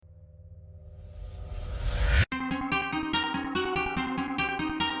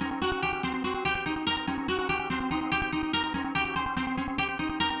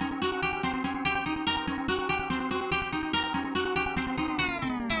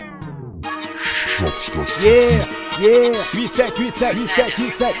Yeah, yeah, 8-7, 8-7,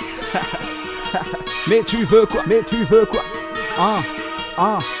 8-7. Mais tu veux quoi? Mais tu veux quoi?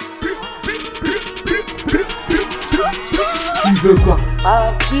 Tu veux quoi?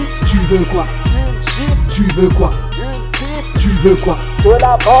 Un kick, Tu veux quoi? une gifle, Tu veux quoi? une pif, Tu veux quoi? de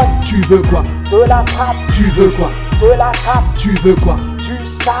la bonne, Tu veux quoi? de la frappe, Tu veux quoi? de la cape, Tu veux quoi? du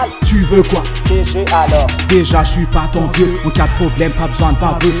sale, Tu veux quoi? DG alors. Déjà je suis pas ton vieux, en cas de problème pas besoin de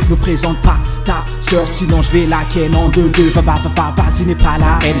baveux. Ne présente pas ta sœur sinon je vais la ken en deux. Vas-y n'est pas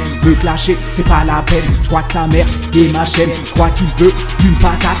la haine, me clasher c'est pas la peine. Je crois que ta mère est ma chaîne, je crois qu'il veut une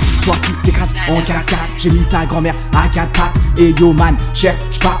patate. Soit tu t'écrases en 4x4, j'ai mis ta grand-mère à 4 pattes. Et yo man,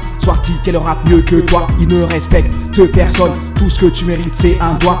 cherche pas, sorti qu'elle rappe mieux que toi. Il ne respecte personne, tout ce que tu mérites c'est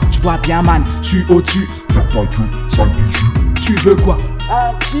un doigt. Tu vois bien man, je suis au-dessus. Ferme ta gueule, sale bijou. Tu veux quoi?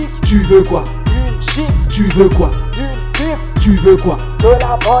 Un kick, Tu veux quoi? une gifle, Tu veux quoi? une pif, Tu veux quoi? de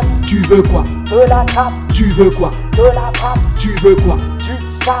la bonne, Tu veux quoi? de la cape, Tu veux quoi? de la frappe, Tu veux quoi?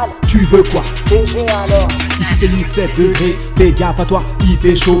 du sale, Tu veux quoi? DG alors. Ici c'est 8-7 degrés, fais gaffe à toi, il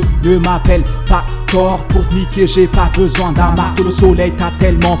fait chaud. Ne m'appelle pas tort pour te niquer, j'ai pas besoin d'un marteau. Le soleil tape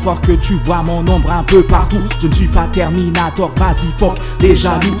tellement fort que tu vois mon ombre un peu partout. Je ne suis pas Terminator, vas-y fuck les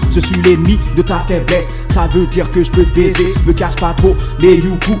jaloux. Je suis l'ennemi de ta faiblesse, ça veut dire que je peux te baiser. Me casse pas trop les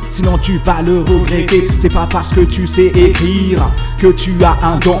youcou, sinon tu vas le regretter. C'est pas parce que tu sais écrire que tu as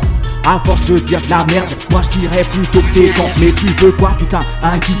un don. À force de dire de la merde, moi je dirais plutôt que t'es con. Mais tu veux quoi putain?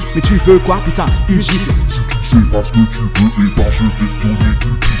 Un kick. Mais tu veux quoi putain? Une gifle. Si tu sais pas ce que tu veux, et ben je vais te donner du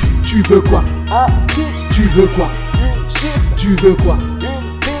pif. Tu veux quoi? Un kick, Tu veux quoi? une gifle, Tu veux quoi?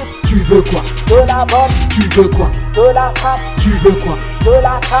 une pif, Tu veux quoi? de la bonne, Tu veux quoi? de la frappe, Tu veux quoi? de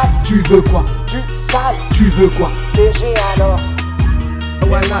la cape, Tu veux quoi? du sale, Tu veux quoi? DG alors.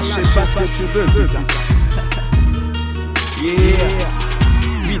 Voilà, je sais pas ce que tu veux, putain.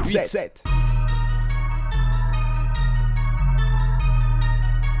 Yeah, 8-7.